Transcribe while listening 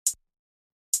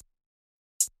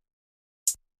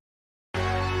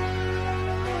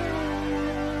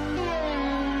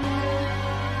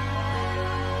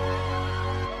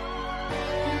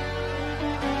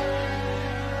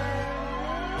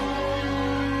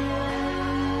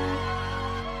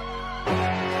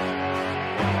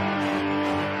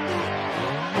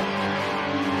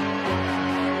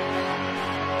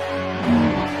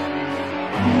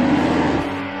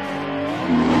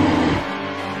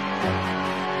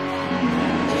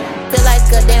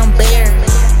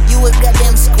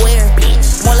square,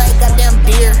 bitch. More like goddamn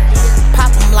beer.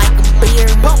 Pop 'em like a beer.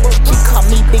 She call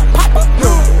me Big Papa.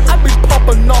 I be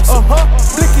poppin' off,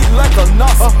 blicky like a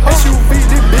nos. SUV,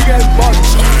 this big ass body.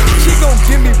 She gon'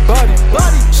 give me body.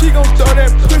 She gon' throw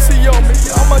that pussy on me.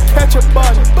 I'ma catch a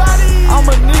body.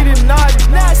 I'ma need it naughty.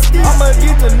 I'ma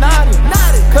get the naughty.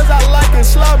 Cause I like it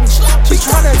sloppy. She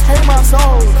tryna take my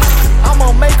soul.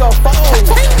 I'ma make her fold.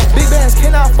 Big bands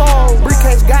cannot fall.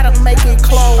 Brickheads gotta make it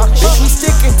close. We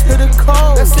sticking to the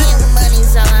code. Getting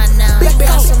money's all I know.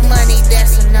 Got some money,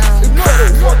 that's a no. You know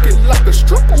they work it like a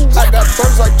stripper. I got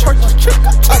birds like church's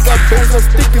chicken. I got bands as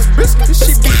thick as biscuits.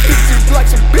 She be thick like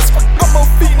some biscuit. I'm a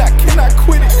fiend, I cannot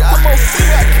quit it. I'm a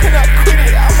fiend, I cannot quit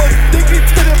it. I'm addicted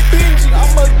to the binge.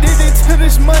 I'm addicted to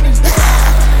this money.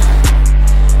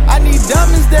 I need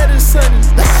diamonds that is sunny.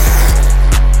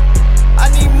 I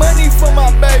need money for my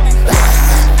baby.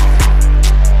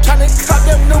 Tryna cop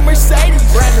them new Mercedes,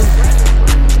 brand new.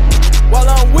 While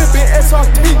I'm whipping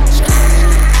SRT.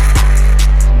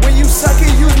 When you suck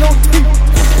it, use no teeth.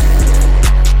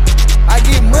 I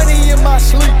get money in my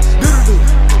sleep.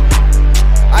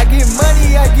 I get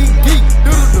money